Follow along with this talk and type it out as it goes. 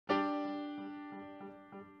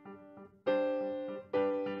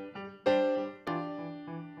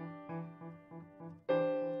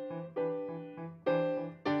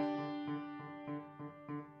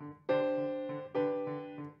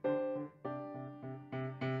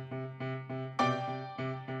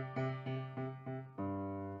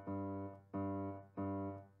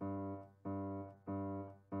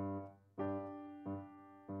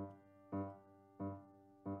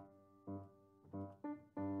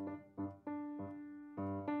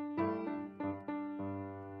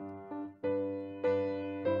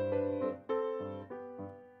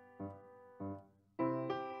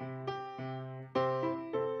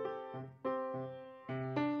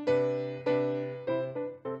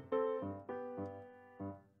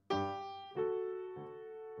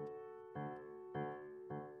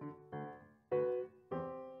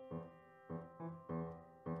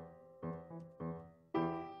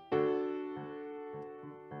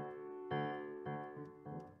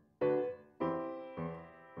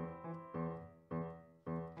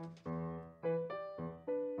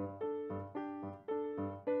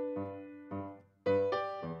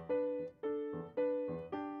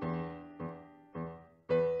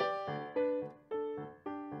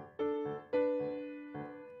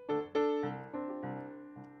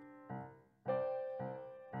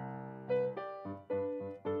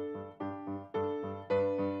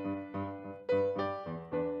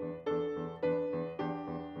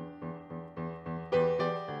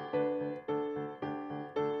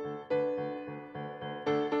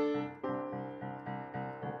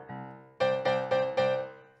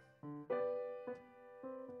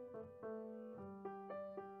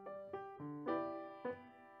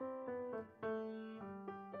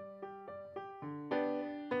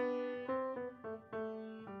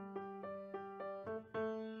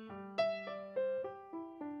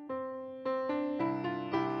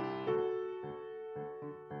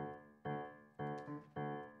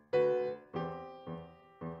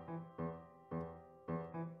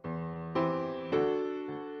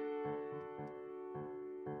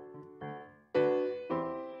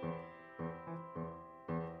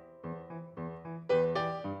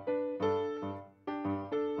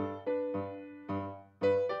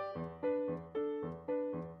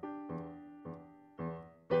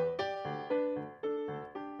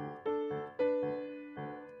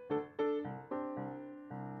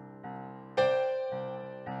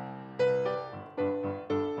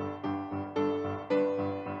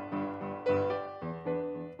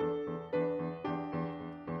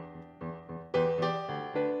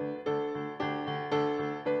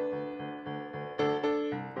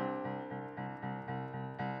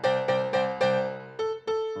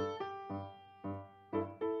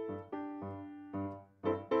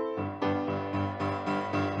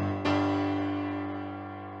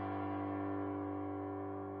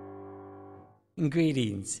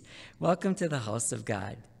Greetings. Welcome to the house of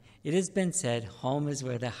God. It has been said, home is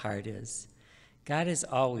where the heart is. God is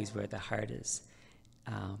always where the heart is.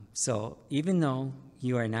 So even though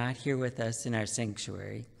you are not here with us in our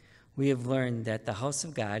sanctuary, we have learned that the house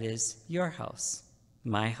of God is your house,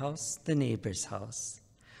 my house, the neighbor's house.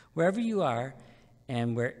 Wherever you are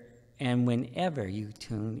and whenever you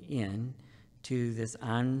tune in to this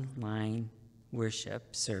online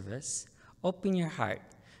worship service, open your heart.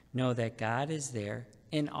 Know that God is there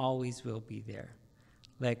and always will be there.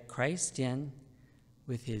 Let Christ in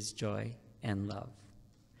with his joy and love.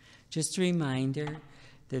 Just a reminder,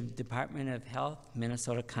 the Department of Health,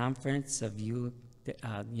 Minnesota Conference of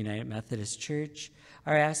United Methodist Church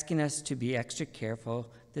are asking us to be extra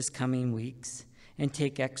careful this coming weeks and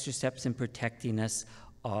take extra steps in protecting us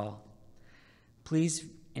all. Please,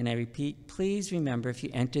 and I repeat, please remember if you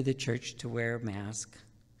enter the church to wear a mask.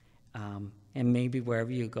 And maybe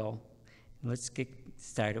wherever you go. Let's get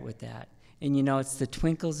started with that. And you know, it's the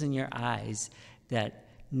twinkles in your eyes that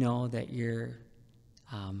know that you're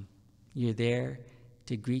there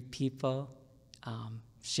to greet people,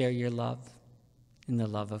 share your love in the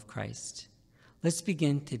love of Christ. Let's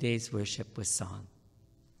begin today's worship with song.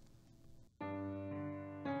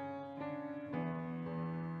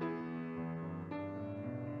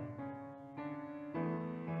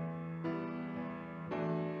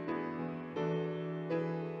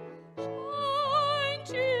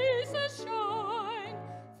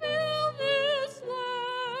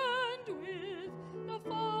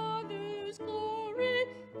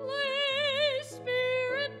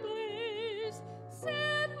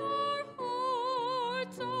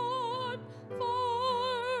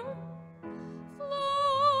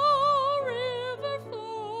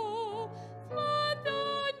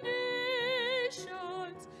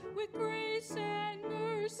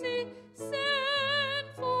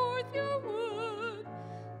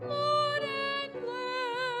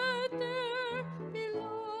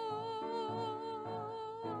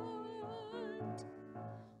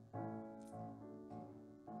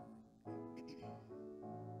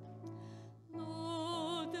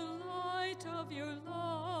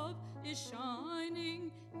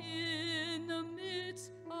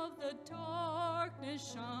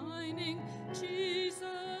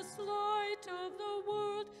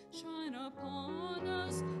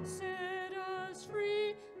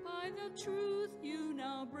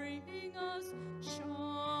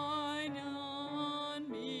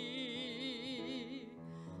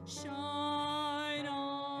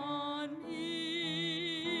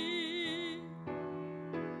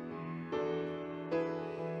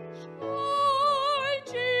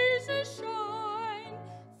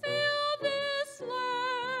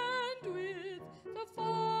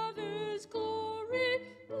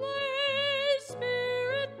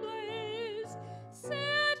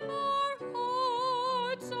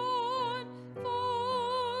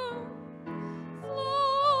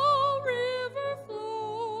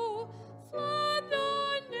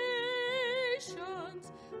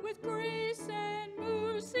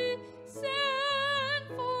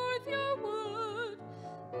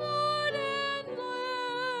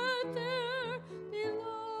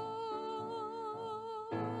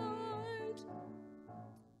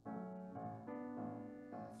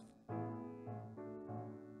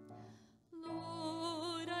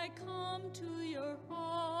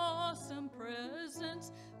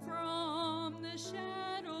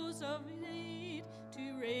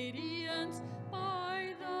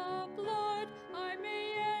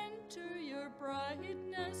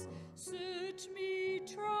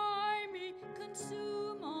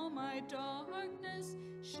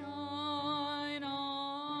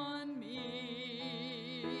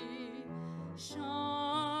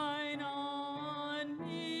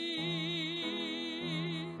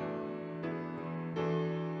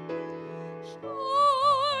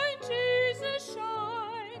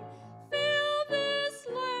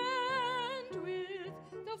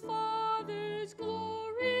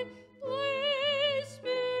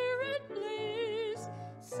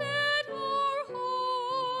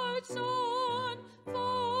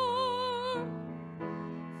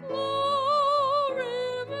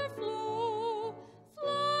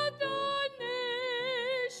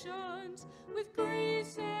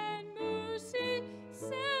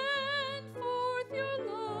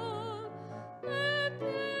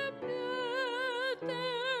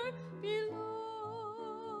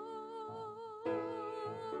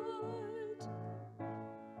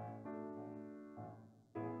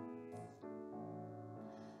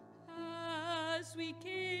 As we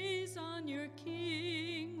gaze on your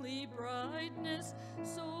kingly brightness,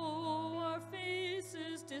 so our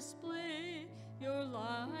faces display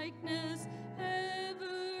likeness,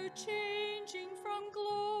 ever changing from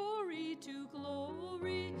glory to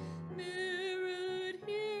glory. Mirrored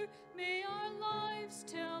here, may our lives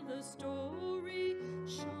tell the story.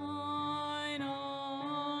 Shine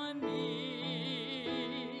on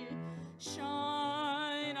me,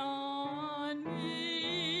 shine on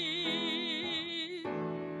me.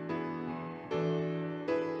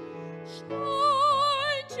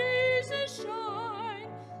 Shine, Jesus, shine,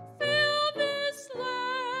 fill this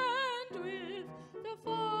land with the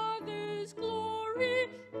Father's glory.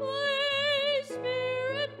 Blaze,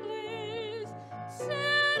 Spirit, blaze,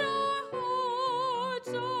 set our hearts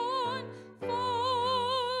on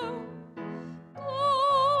fire.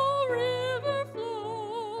 Flow, river,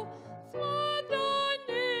 flow, flood the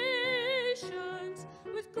nations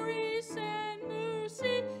with grace and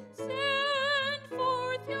mercy. Send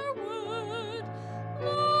forth your word,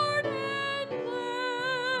 Lord, and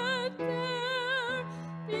let there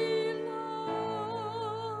be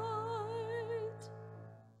light.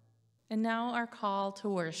 And now our call to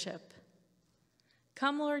worship.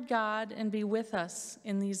 Come, Lord God, and be with us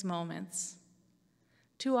in these moments.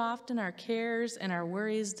 Too often our cares and our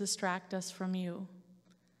worries distract us from you.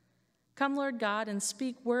 Come, Lord God, and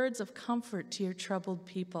speak words of comfort to your troubled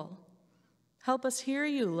people. Help us hear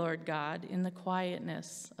you, Lord God, in the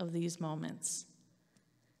quietness of these moments.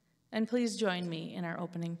 And please join me in our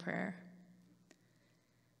opening prayer.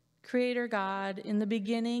 Creator God, in the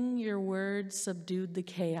beginning your word subdued the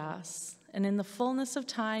chaos, and in the fullness of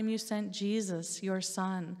time you sent Jesus, your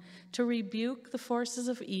Son, to rebuke the forces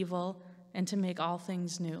of evil and to make all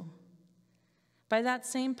things new. By that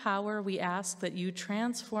same power, we ask that you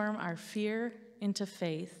transform our fear into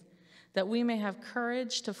faith, that we may have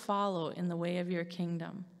courage to follow in the way of your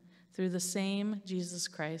kingdom, through the same Jesus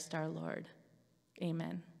Christ our Lord.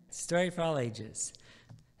 Amen. Story for all ages.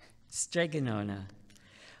 Stregonona.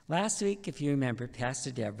 Last week, if you remember,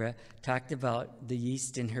 Pastor Deborah talked about the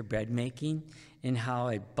yeast in her bread making and how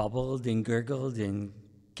it bubbled and gurgled and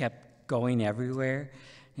kept going everywhere.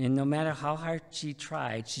 And no matter how hard she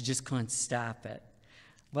tried, she just couldn't stop it.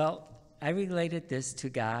 Well, I related this to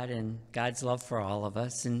God and God's love for all of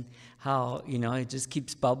us and how, it just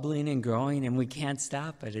keeps bubbling and growing and we can't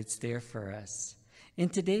stop it. It's there for us. In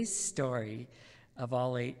today's story of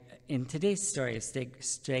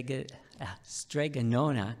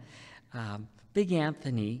Stregonona, Big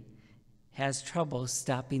Anthony has trouble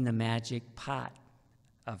stopping the magic pot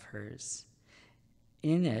of hers.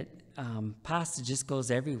 In it, pasta just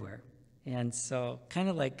goes everywhere. And so kind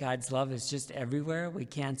of like God's love is just everywhere, we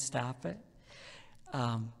can't stop it.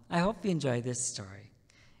 I hope you enjoy this story.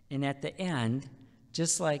 And at the end,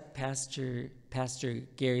 just like Pastor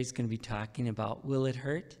Gary's going to be talking about, will it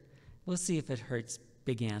hurt? We'll see if it hurts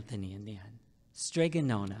Big Anthony in the end.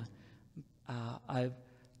 Stregonona, an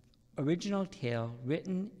original tale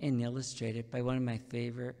written and illustrated by one of my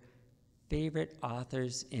favorite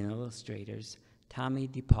authors and illustrators, Tommy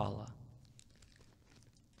DePaula.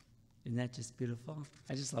 Isn't that just beautiful?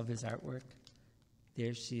 I just love his artwork.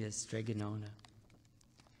 There she is, Stregonona.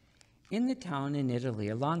 In the town in Italy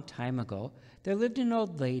a long time ago, there lived an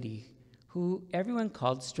old lady who everyone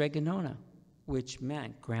called Stregonona, which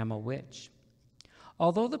meant Grandma Witch.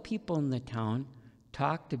 Although the people in the town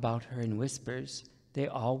talked about her in whispers, they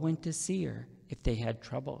all went to see her if they had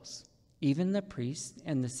troubles, even the priests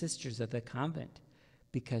and the sisters of the convent,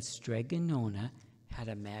 because Stregonona had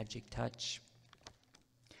a magic touch.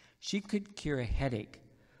 She could cure a headache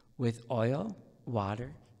with oil,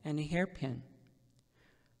 water, and a hairpin.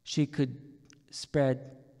 She could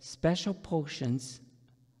spread special potions.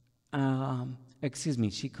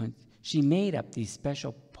 She made up these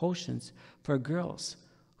special potions for girls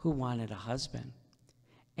who wanted a husband.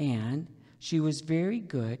 And she was very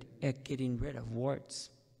good at getting rid of warts.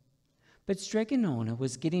 But Stregonona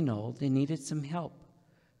was getting old and needed some help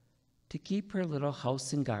to keep her little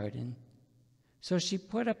house and garden. So she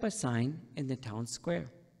put up a sign in the town square.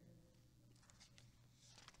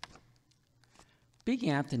 Big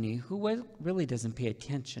Anthony, who really doesn't pay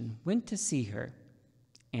attention, went to see her.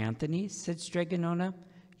 "Anthony," said Stregonona,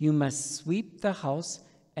 "you must sweep the house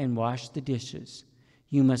and wash the dishes.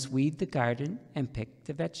 You must weed the garden and pick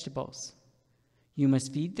the vegetables. You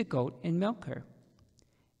must feed the goat and milk her.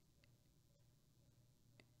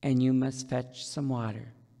 And you must fetch some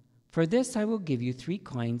water. For this I will give you 3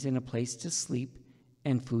 coins and a place to sleep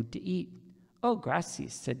and food to eat." "Oh,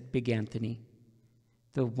 gracias," said Big Anthony.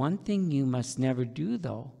 "The one thing you must never do,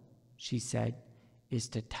 though," she said, "is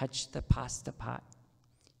to touch the pasta pot.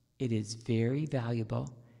 It is very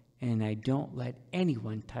valuable, and I don't let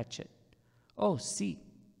anyone touch it." "Oh, si."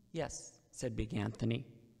 "Yes," said Big Anthony.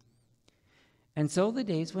 And so the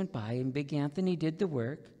days went by, and Big Anthony did the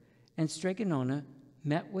work, and Stregonona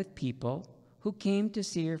met with people who came to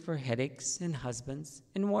see her for headaches and husbands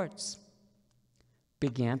and warts.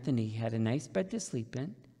 Big Anthony had a nice bed to sleep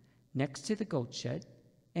in, next to the goat shed,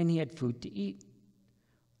 and he had food to eat.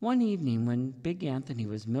 One evening when Big Anthony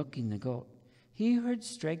was milking the goat, he heard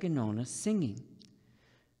Stregonona singing.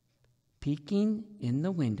 Peeking in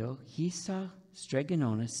the window, he saw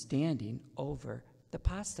Stregonona standing over the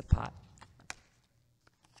pasta pot.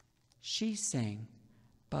 She sang,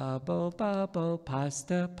 "Bubble, bubble,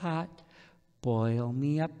 pasta pot, boil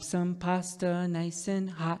me up some pasta nice and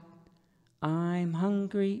hot. I'm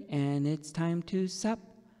hungry and it's time to sup.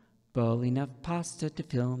 Boil enough pasta to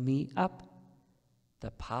fill me up."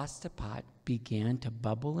 The pasta pot began to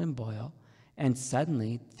bubble and boil, and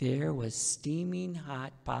suddenly there was steaming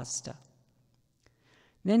hot pasta.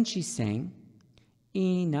 Then she sang,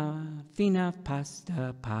 "Enough, enough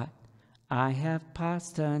pasta pot. I have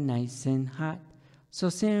pasta nice and hot. So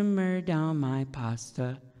simmer down my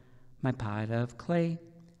pasta, my pot of clay,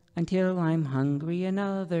 until I'm hungry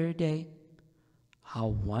another day." How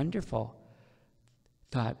wonderful,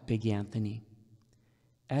 thought Big Anthony.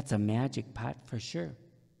 That's a magic pot for sure.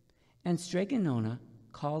 And Stregonona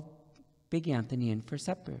called Big Anthony in for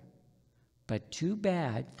supper. But too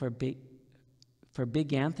bad for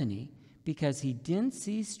Big Anthony, because he didn't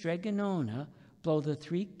see Stregonona blow the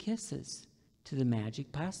 3 kisses to the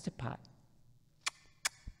magic pasta pot.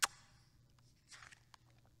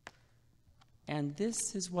 And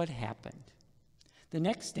this is what happened. The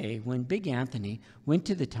next day, when Big Anthony went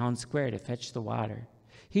to the town square to fetch the water,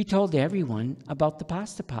 he told everyone about the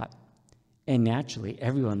pasta pot. And naturally,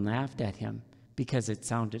 everyone laughed at him because it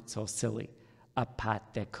sounded so silly, a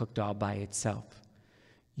pot that cooked all by itself.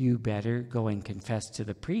 "You better go and confess to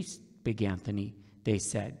the priest, Big Anthony," they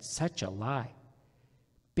said. Such a lie.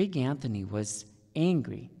 Big Anthony was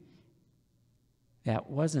angry. That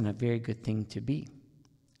wasn't a very good thing to be.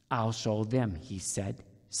 "I'll show them," he said.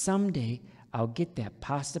 "Someday I'll get that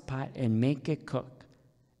pasta pot and make it cook.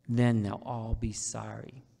 Then they'll all be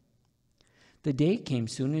sorry." The day came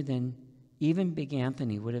sooner than even Big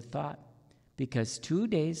Anthony would have thought, because 2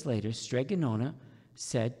 days later, Stregonona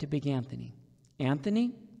said to Big Anthony,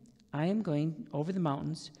 "Anthony, I am going over the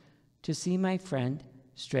mountains to see my friend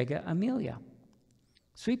Strega Amelia.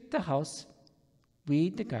 Sweep the house,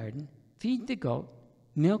 weed the garden, feed the goat,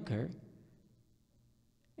 milk her,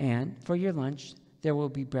 and for your lunch there will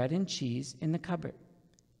be bread and cheese in the cupboard.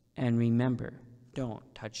 And remember, don't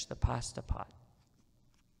touch the pasta pot."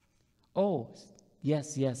 "Oh,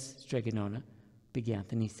 yes, Stregonona," Big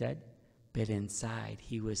Anthony said. But inside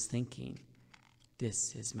he was thinking,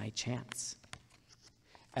 this is my chance.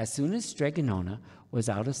 As soon as Stregonona was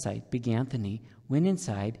out of sight, Big Anthony went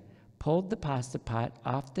inside, pulled the pasta pot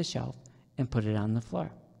off the shelf, and put it on the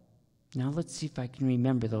floor. "Now let's see if I can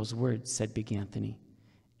remember those words," said Big Anthony.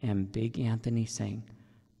 And Big Anthony sang,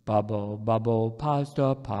 "Bubble, bubble,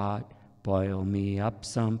 pasta pot, boil me up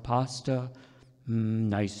some pasta,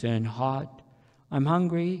 nice and hot. I'm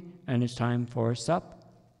hungry and it's time for sup.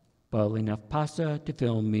 Boil enough pasta to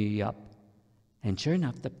fill me up." And sure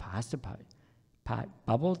enough, the pasta pot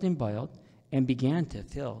bubbled and boiled and began to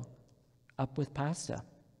fill up with pasta.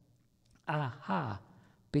 Aha!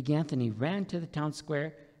 Big Anthony ran to the town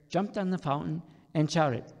square, jumped on the fountain, and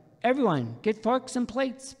shouted, "Everyone, get forks and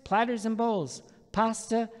plates, platters and bowls,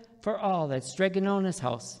 pasta for all at Stregonona's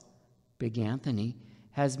house. Big Anthony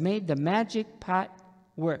has made the magic pot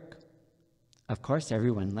work." Of course,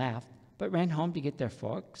 everyone laughed, but ran home to get their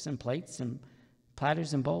forks and plates and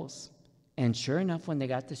platters and bowls. And sure enough, when they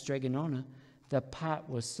got to Stregonona, the pot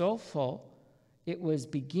was so full, it was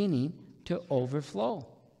beginning to overflow.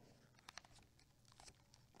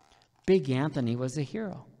 Big Anthony was a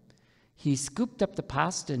hero. He scooped up the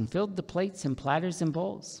pasta and filled the plates and platters and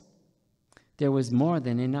bowls. There was more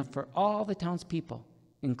than enough for all the townspeople,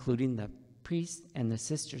 including the priests and the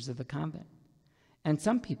sisters of the convent. And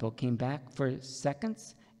some people came back for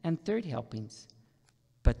seconds and third helpings,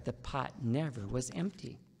 but the pot never was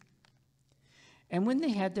empty. And when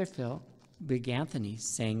they had their fill, Big Anthony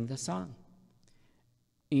sang the song.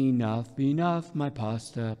 "Enough, enough, my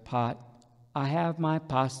pasta pot. I have my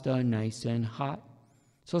pasta nice and hot.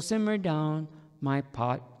 So simmer down my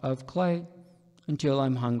pot of clay until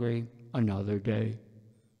I'm hungry another day."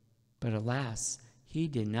 But alas, he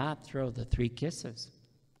did not throw the 3 kisses.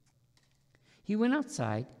 He went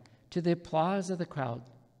outside. To the applause of the crowd,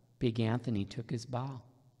 Big Anthony took his bow.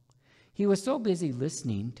 He was so busy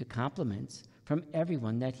listening to compliments from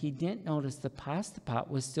everyone that he didn't notice the pasta pot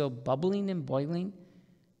was still bubbling and boiling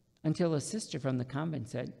until a sister from the convent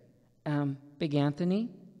said, Big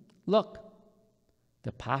Anthony, look,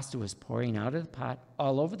 The pasta was pouring out of the pot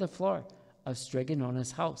all over the floor of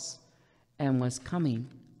Striganona's house and was coming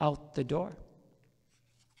out the door.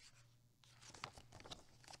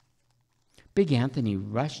 Big Anthony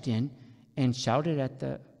rushed in and shouted at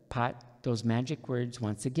the pot those magic words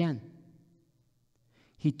once again.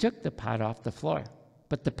 He took the pot off the floor,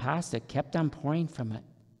 but the pasta kept on pouring from it.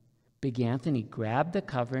 Big Anthony grabbed the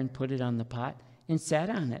cover and put it on the pot and sat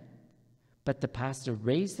on it. But the pasta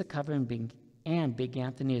raised the cover and Big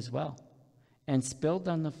Anthony as well, and spilled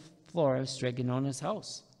on the floor of Striganona's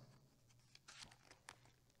house.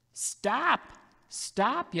 "Stop!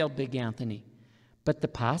 Stop!" yelled Big Anthony. But the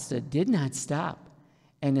pasta did not stop,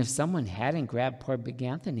 and if someone hadn't grabbed poor Big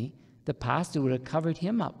Anthony, the pasta would have covered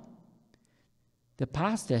him up. The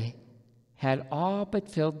pasta had all but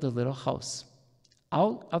filled the little house.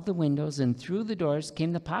 Out of the windows and through the doors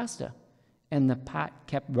came the pasta, and the pot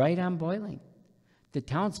kept right on boiling. The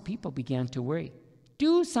townspeople began to worry.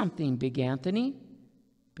 "Do something, Big Anthony."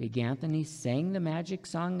 Big Anthony sang the magic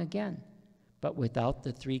song again, but without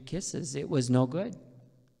the 3 kisses, it was no good.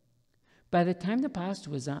 By this time, the pasta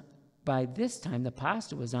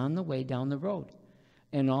was on the way down the road,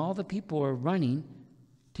 and all the people were running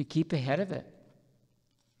to keep ahead of it.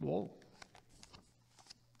 Whoa.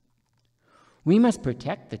 "We must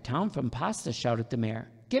protect the town from pasta," shouted the mayor.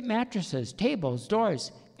 "Get mattresses, tables,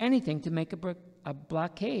 doors, anything to make a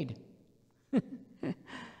blockade."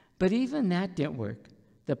 But even that didn't work.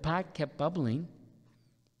 The pot kept bubbling,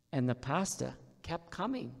 and the pasta kept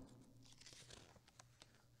coming.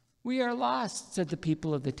 "We are lost," said the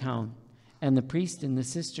people of the town, and the priest and the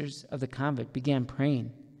sisters of the convent began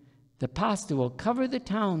praying. "The pasta will cover the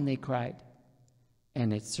town," they cried.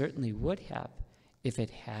 And it certainly would have if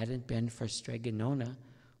it hadn't been for Striganona,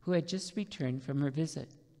 who had just returned from her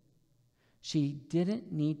visit. She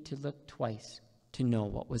didn't need to look twice to know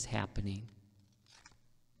what was happening.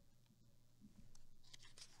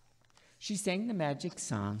 She sang the magic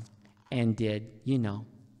song and did,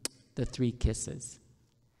 the 3 kisses.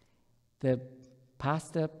 The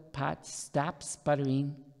pasta pot stopped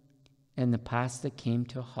sputtering, and the pasta came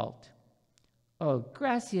to a halt. "Oh,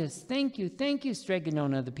 gracias, thank you,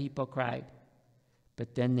 Striganona," the people cried.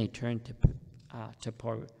 But then they turned to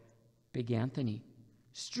poor Big Anthony.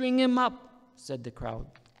 "String him up," said the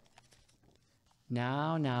crowd.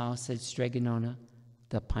 Now, said Striganona,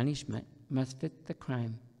 "the punishment must fit the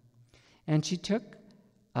crime." And she took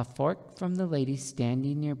a fork from the lady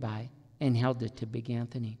standing nearby and held it to Big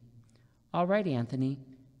Anthony. "All right, Anthony,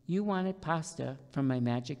 you wanted pasta from my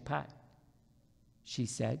magic pot," she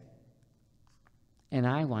said. "And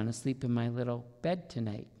I want to sleep in my little bed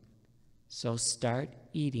tonight. So start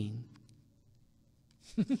eating."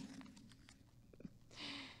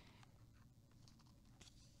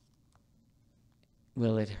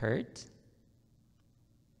 Will it hurt?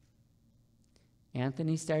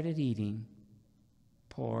 Anthony started eating.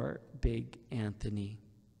 Poor Big Anthony.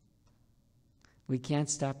 We can't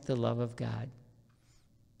stop the love of God,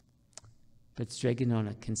 but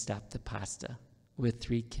Striganona can stop the pasta with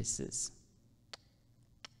 3 kisses.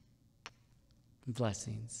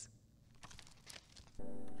 Blessings.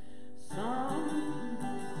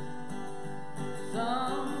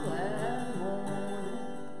 Somewhere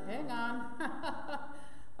morning. Hang on.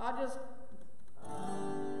 I'll just.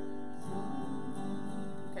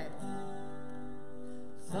 Okay.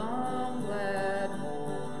 Some glad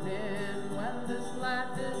morning when this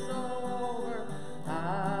life is over,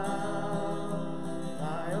 I'll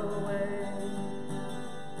fly away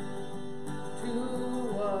to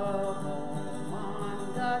a home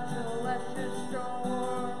on God's celestial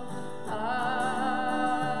shore.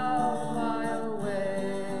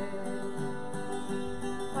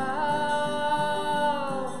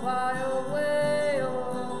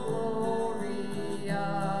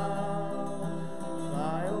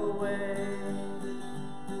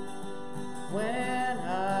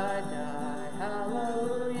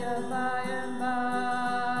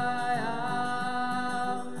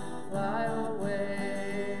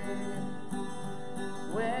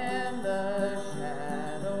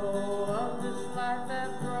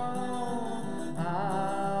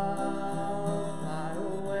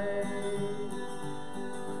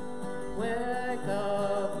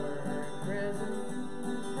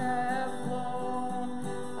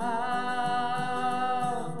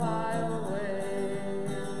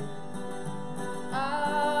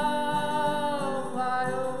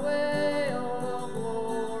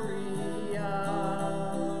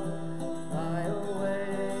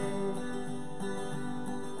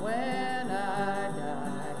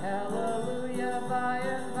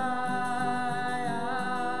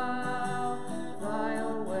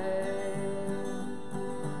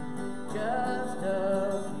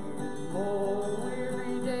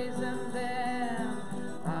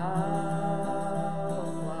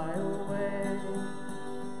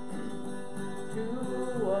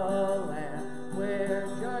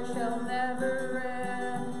 never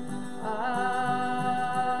end.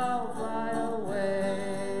 I'll fly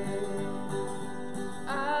away.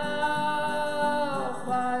 I'll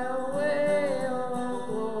fly away, oh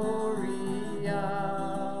glory,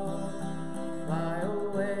 I'll fly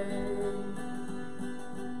away.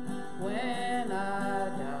 When I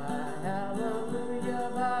die, hallelujah,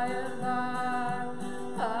 by and by,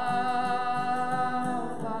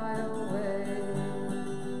 I'll fly away.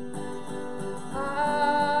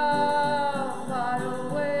 I'll fly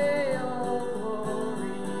away, oh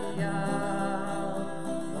glory, I'll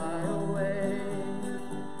fly away.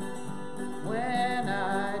 When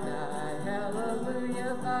I die,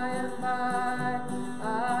 hallelujah, by and by,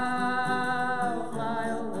 I'll fly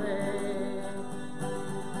away.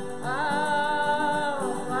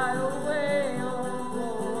 I'll fly away, oh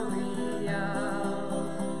glory, I'll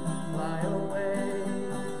fly away.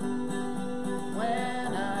 When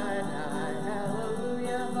I die,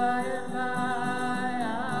 hallelujah, by and by,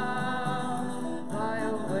 I'll fly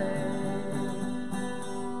away.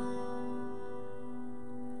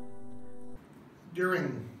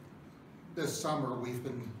 During this summer, we've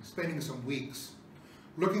been spending some weeks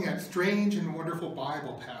looking at strange and wonderful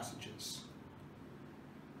Bible passages.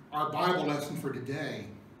 Our Bible lesson for today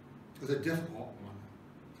is a difficult one,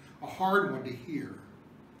 a hard one to hear,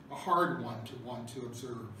 a hard one to want to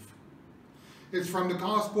observe. It's from the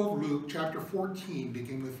Gospel of Luke, chapter 14,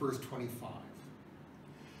 beginning with verse 25.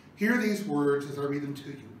 Hear these words as I read them to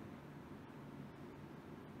you.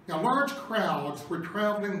 Now large crowds were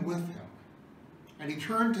traveling with him, and he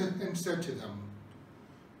turned and said to them,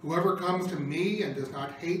 "Whoever comes to me and does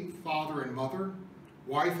not hate father and mother,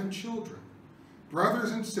 wife and children,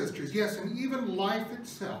 brothers and sisters, yes, and even life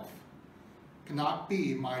itself, cannot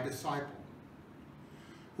be my disciple.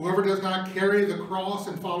 Whoever does not carry the cross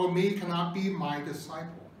and follow me cannot be my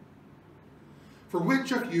disciple. For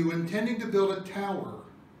which of you, intending to build a tower,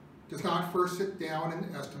 does not first sit down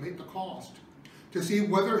and estimate the cost, to see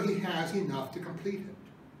whether he has enough to complete it?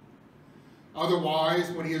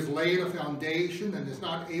 Otherwise, when he has laid a foundation and is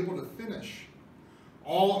not able to finish,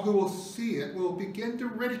 all who will see it will begin to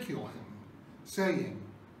ridicule him, saying,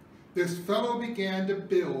 'This fellow began to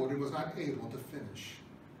build and was not able to finish.'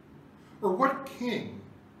 Or what king,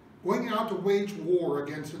 going out to wage war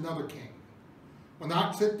against another king, will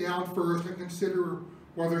not sit down first and consider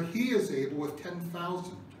whether he is able with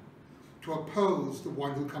 10,000 to oppose the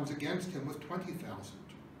one who comes against him with 20,000?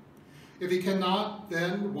 If he cannot,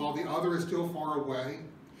 then, while the other is still far away,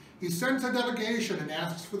 he sends a delegation and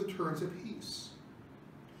asks for the terms of peace.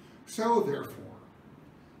 So, therefore,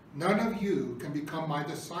 none of you can become my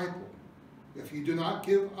disciple if you do not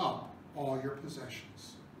give up all your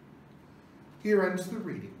possessions." Here ends the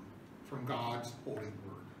reading from God's holy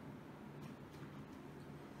word.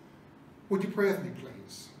 Would you pray with me,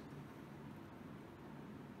 please?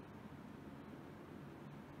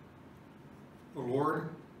 O Lord,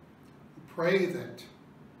 pray that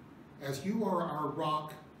as you are our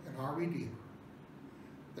rock and our Redeemer,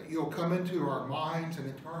 that you'll come into our minds and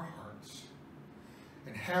into our hearts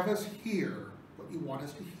and have us hear what you want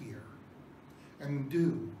us to hear and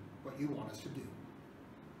do what you want us to do.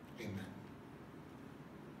 Amen.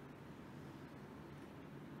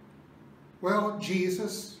 Well,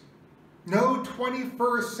 Jesus, no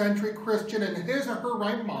 21st century Christian in his or her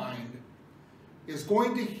right mind is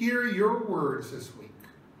going to hear your words this week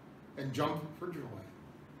and jump for joy.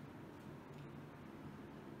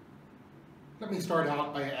 Let me start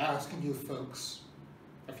out by asking you folks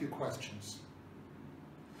a few questions.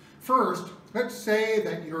 First, let's say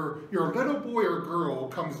that your little boy or girl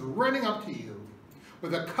comes running up to you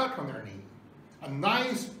with a cut on their knee, a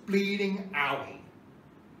nice bleeding owie.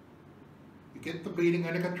 You get the bleeding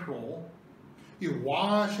under control, you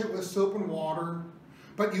wash it with soap and water,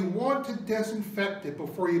 but you want to disinfect it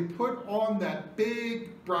before you put on that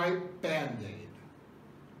big, bright Band-Aid.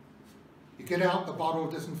 You get out the bottle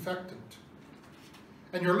of disinfectant,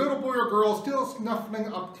 and your little boy or girl, still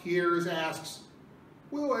snuffling up tears, asks,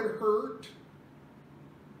 "Will it hurt?"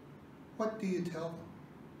 What do you tell them?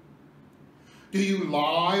 Do you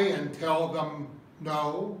lie and tell them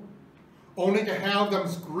no, only to have them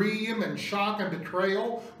scream in shock and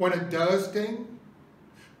betrayal when it does sting?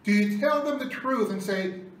 Do you tell them the truth and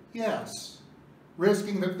say yes,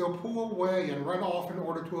 risking that they'll pull away and run off in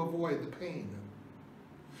order to avoid the pain?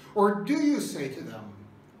 Or do you say to them,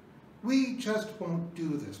 "We just won't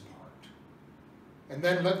do this part," and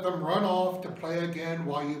then let them run off to play again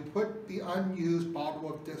while you put the unused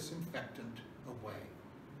bottle of disinfectant away?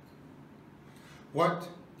 What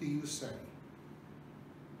do you say?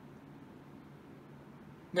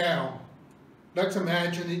 Now, let's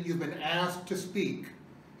imagine that you've been asked to speak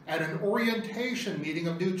at an orientation meeting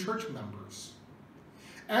of new church members.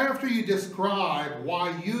 After you describe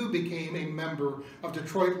why you became a member of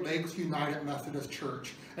Detroit Lakes United Methodist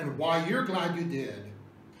Church and why you're glad you did,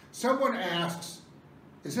 someone asks,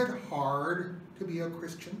 "Is it hard to be a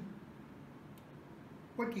Christian?"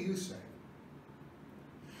 What do you say?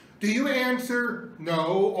 Do you answer,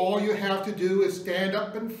 "No, all you have to do is stand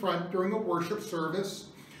up in front during a worship service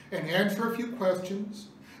and answer a few questions,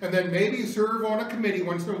 and then maybe serve on a committee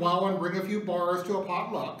once in a while and bring a few bars to a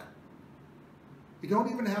potluck. You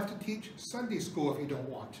don't even have to teach Sunday school if you don't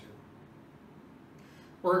want to"?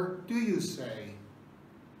 Or do you say,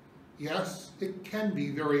 "Yes, it can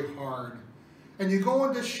be very hard," and you go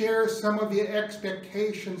on to share some of the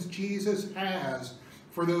expectations Jesus has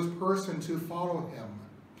for those persons who follow him,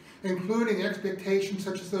 including expectations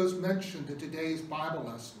such as those mentioned in today's Bible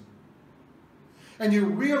lesson? And you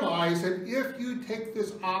realize that if you take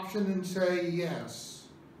this option and say yes,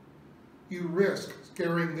 you risk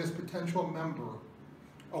scaring this potential member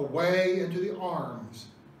away into the arms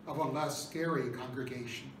of a less scary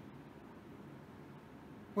congregation.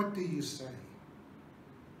 What do you say?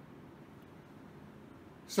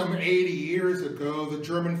 Some 80 years ago, the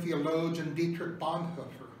German theologian Dietrich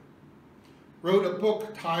Bonhoeffer wrote a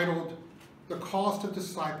book titled The Cost of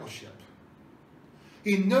Discipleship.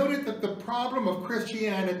 He noted that the problem of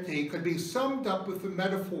Christianity could be summed up with the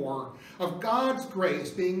metaphor of God's grace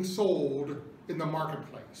being sold in the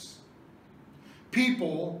marketplace.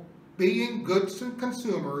 People, being goods and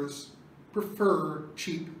consumers, prefer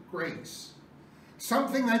cheap grace.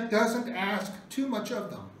 Something that doesn't ask too much of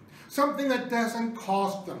them. Something that doesn't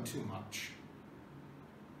cost them too much.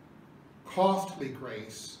 Costly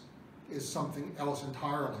grace is something else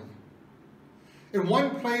entirely. In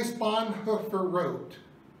one place, Bonhoeffer wrote,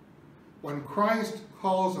 "When Christ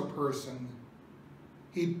calls a person,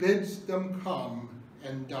 he bids them come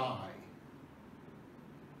and die."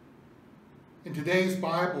 In today's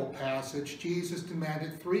Bible passage, Jesus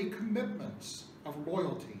demanded 3 commitments of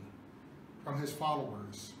loyalty from his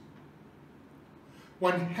followers.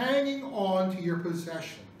 When hanging on to your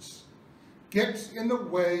possessions gets in the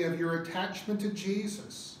way of your attachment to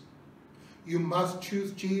Jesus, you must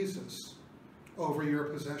choose Jesus over your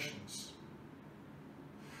possessions.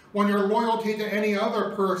 When your loyalty to any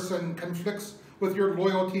other person conflicts with your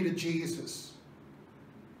loyalty to Jesus,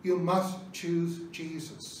 you must choose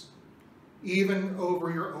Jesus, even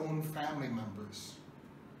over your own family members.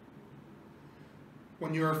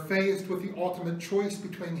 When you are faced with the ultimate choice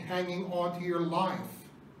between hanging on to your life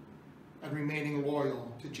and remaining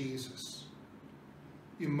loyal to Jesus,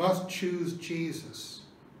 you must choose Jesus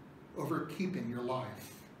over keeping your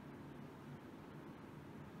life.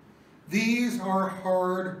 These are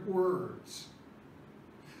hard words,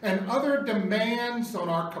 and other demands on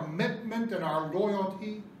our commitment and our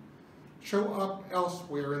loyalty show up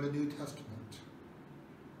elsewhere in the New Testament.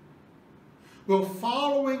 Will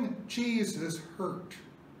following Jesus hurt?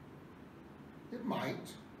 It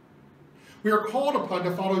might. We are called upon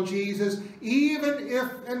to follow Jesus even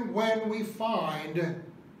if and when we find it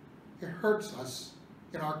hurts us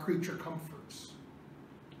in our creature comforts.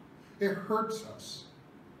 It hurts us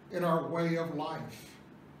in our way of life.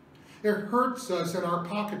 It hurts us in our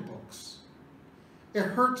pocketbooks. It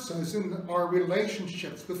hurts us in our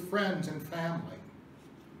relationships with friends and family.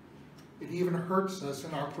 It even hurts us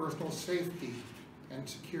in our personal safety and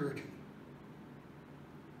security.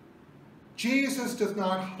 Jesus does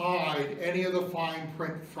not hide any of the fine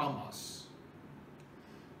print from us.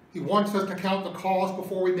 He wants us to count the cost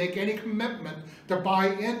before we make any commitment to buy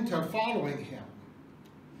into following him.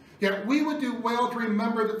 Yet we would do well to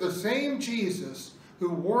remember that the same Jesus who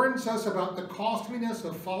warns us about the costliness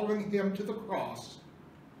of following him to the cross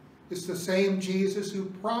is the same Jesus who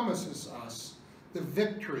promises us the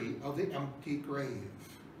victory of the empty grave.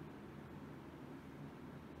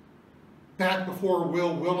 Back before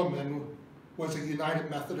Will Willimon was a United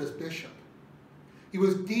Methodist bishop, he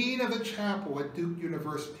was dean of the chapel at Duke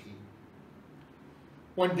University.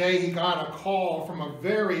 One day he got a call from a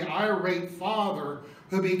very irate father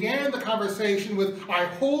who began the conversation with, "I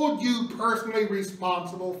hold you personally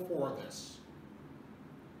responsible for this."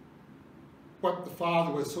 What the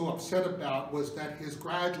father was so upset about was that his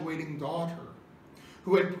graduating daughter,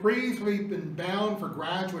 who had previously been bound for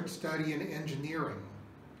graduate study in engineering,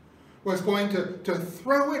 was going to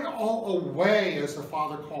throw it all away, as the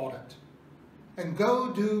father called it, and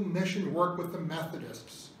go do mission work with the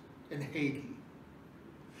Methodists in Haiti.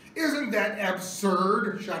 "Isn't that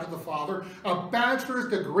absurd?" shouted the father. "A bachelor's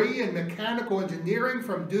degree in mechanical engineering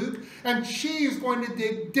from Duke, and she's going to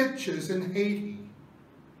dig ditches in Haiti."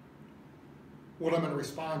 Willimon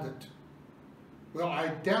responded, Well, I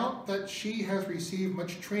doubt that she has received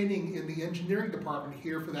much training in the engineering department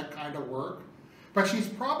here for that kind of work, but she's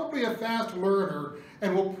probably a fast learner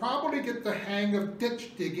and will probably get the hang of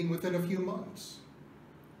ditch digging within a few months.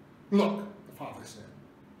 Look, the father said,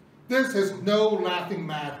 this is no laughing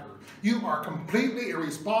matter. You are completely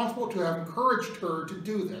irresponsible to have encouraged her to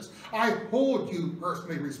do this. I hold you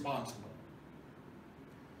personally responsible.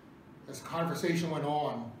 As the conversation went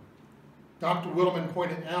on, Dr. Williman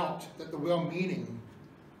pointed out that the well-meaning,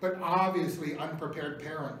 but obviously unprepared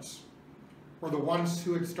parents were the ones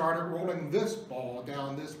who had started rolling this ball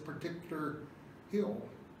down this particular hill.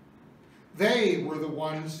 They were the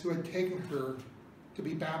ones who had taken her to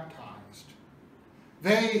be baptized.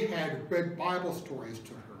 They had read Bible stories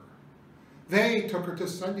to her. They took her to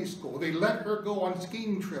Sunday school. They let her go on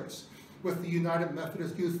skiing trips with the United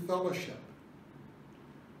Methodist Youth Fellowship.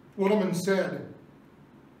 Williman said,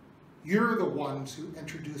 you're the ones who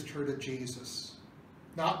introduced her to Jesus,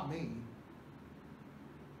 not me.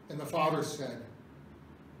 And the father said,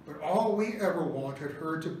 but all we ever wanted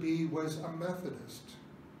her to be was a Methodist.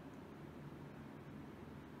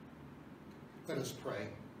 Let us pray.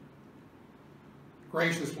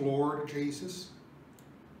 Gracious Lord Jesus,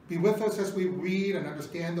 be with us as we read and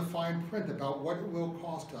understand the fine print about what it will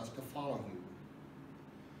cost us to follow you.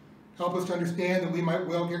 Help us to understand that we might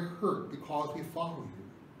well get hurt because we follow you.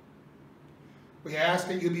 We ask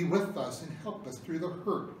that you be with us and help us through the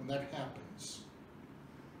hurt when that happens.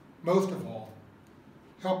 Most of all,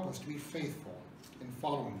 help us to be faithful in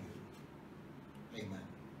following you. Amen.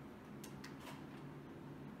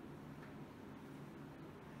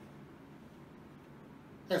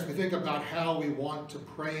 As we think about how we want to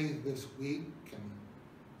pray this week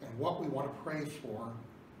and what we want to pray for,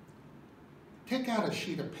 take out a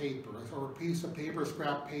sheet of paper or a piece of paper,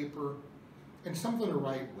 scrap paper, and something to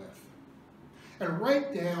write with. And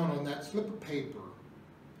write down on that slip of paper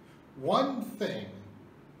one thing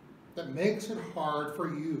that makes it hard for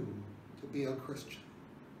you to be a Christian.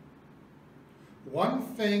 One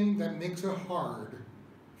thing that makes it hard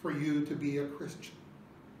for you to be a Christian.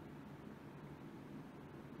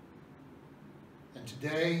 And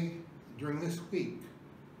today, during this week,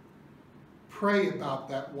 pray about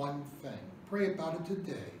that one thing. Pray about it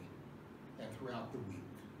today and throughout the week.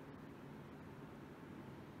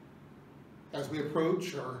 As we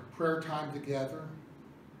approach our prayer time together,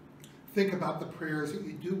 think about the prayers that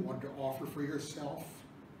you do want to offer for yourself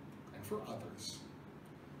and for others.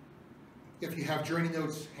 If you have journey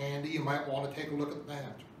notes handy, you might want to take a look at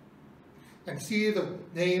that and see the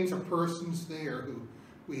names of persons there who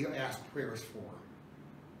we ask prayers for.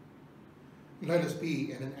 Let us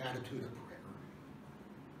be in an attitude of prayer.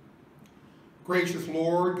 Gracious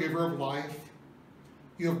Lord, giver of life,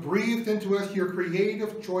 you have breathed into us your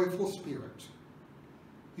creative, joyful spirit.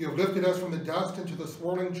 You have lifted us from the dust into the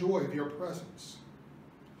swirling joy of your presence.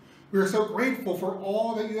 We are so grateful for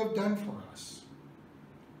all that you have done for us.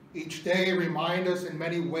 Each day remind us in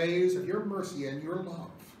many ways of your mercy and your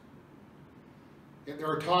love. Yet there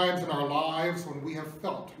are times in our lives when we have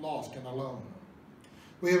felt lost and alone.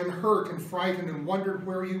 We have been hurt and frightened and wondered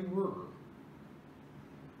where you were.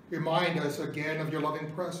 Remind us again of your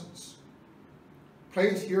loving presence.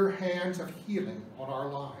 Place your hands of healing on our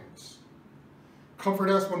lives. Comfort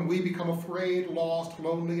us when we become afraid, lost,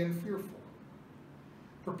 lonely, and fearful.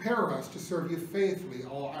 Prepare us to serve you faithfully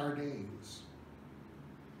all our days.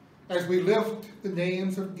 As we lift the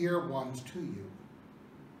names of dear ones to you,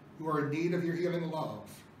 who are in need of your healing love,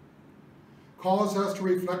 cause us to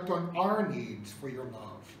reflect on our needs for your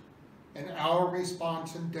love and our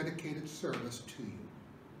response and dedicated service to you.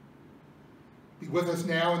 Be with us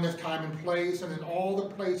now in this time and place and in all the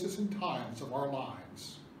places and times of our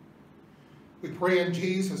lives. We pray in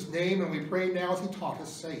Jesus' name, and we pray now as he taught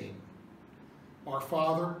us, saying, Our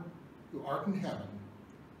Father, who art in heaven,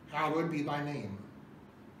 hallowed be thy name.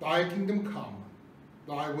 Thy kingdom come,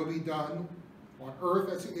 thy will be done, on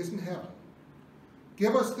earth as it is in heaven.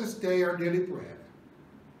 Give us this day our daily bread,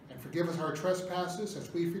 and forgive us our trespasses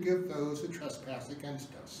as we forgive those who trespass against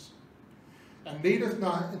us. And lead us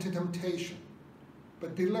not into temptation,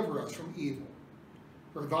 but deliver us from evil.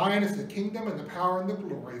 For thine is the kingdom and the power and the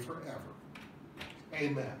glory forever.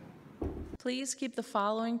 Amen. Please keep the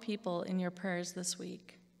following people in your prayers this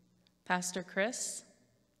week: Pastor Chris,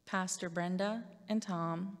 Pastor Brenda and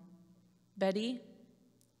Tom, Betty,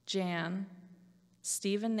 Jan,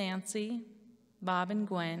 Steve and Nancy, Bob and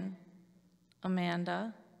Gwen,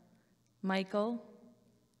 Amanda, Michael,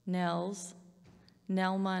 Nels,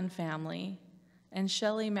 Nelma and family, and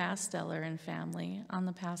Shelley Masteller and family on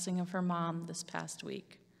the passing of her mom this past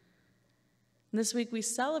week. This week we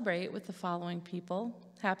celebrate with the following people.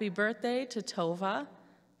 Happy birthday to Tova,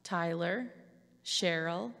 Tyler,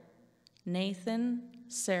 Cheryl, Nathan,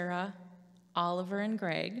 Sarah, Oliver, and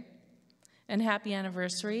Greg. And happy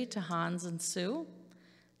anniversary to Hans and Sue,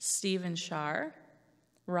 Steve and Shar,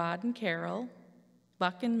 Rod and Carol,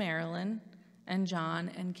 Buck and Marilyn, and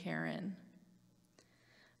John and Karen.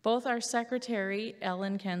 Both our secretary,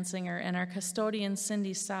 Ellen Kensinger, and our custodian,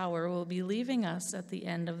 Cindy Sauer, will be leaving us at the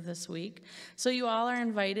end of this week, so you all are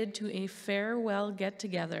invited to a farewell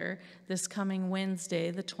get-together this coming Wednesday,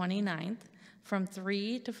 the 29th, from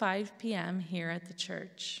 3 to 5 p.m. here at the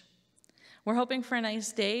church. We're hoping for a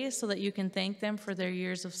nice day so that you can thank them for their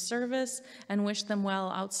years of service and wish them well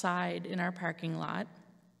outside in our parking lot.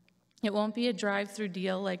 It won't be a drive-through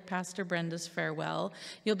deal like Pastor Brenda's farewell.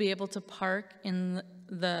 You'll be able to park in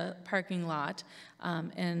the parking lot,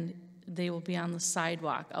 and they will be on the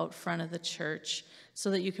sidewalk out front of the church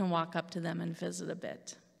so that you can walk up to them and visit a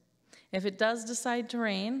bit. If it does decide to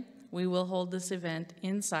rain, we will hold this event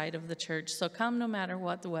inside of the church, so come no matter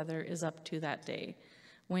what the weather is up to that day,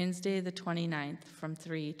 Wednesday the 29th from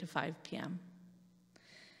 3 to 5 p.m.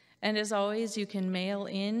 And as always, you can mail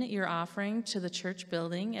in your offering to the church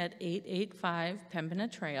building at 885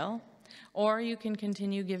 Pembina Trail, or you can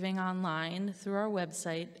continue giving online through our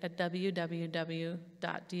website at www.dlumc.org.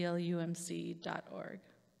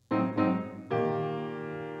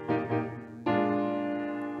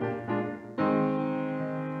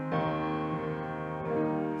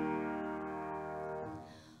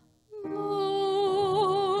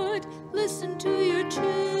 Lord, listen to your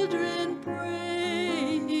children praying.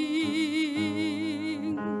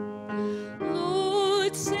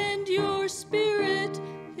 Lord, send your spirit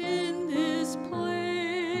in this place.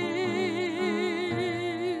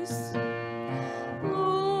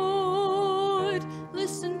 Lord,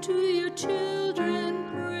 listen to your children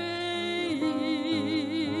praying.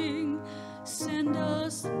 Send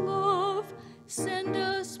us love, send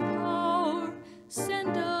us power,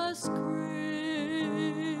 send us grace.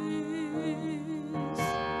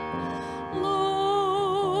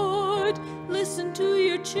 Lord, listen to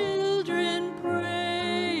your children praying.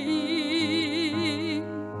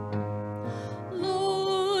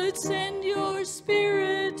 Lord, send your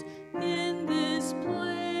spirit in this place.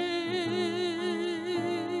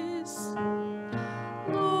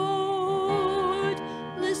 Lord,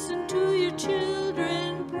 listen to your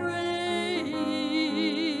children praying.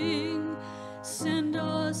 Send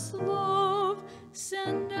us love,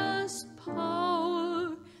 send us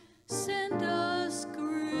power, send us grace.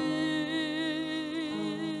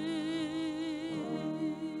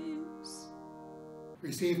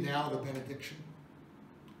 Receive now the benediction.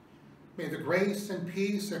 May the grace and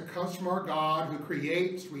peace that comes from our God, who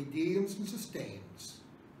creates, redeems, and sustains,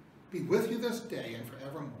 be with you this day and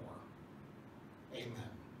forevermore. Amen.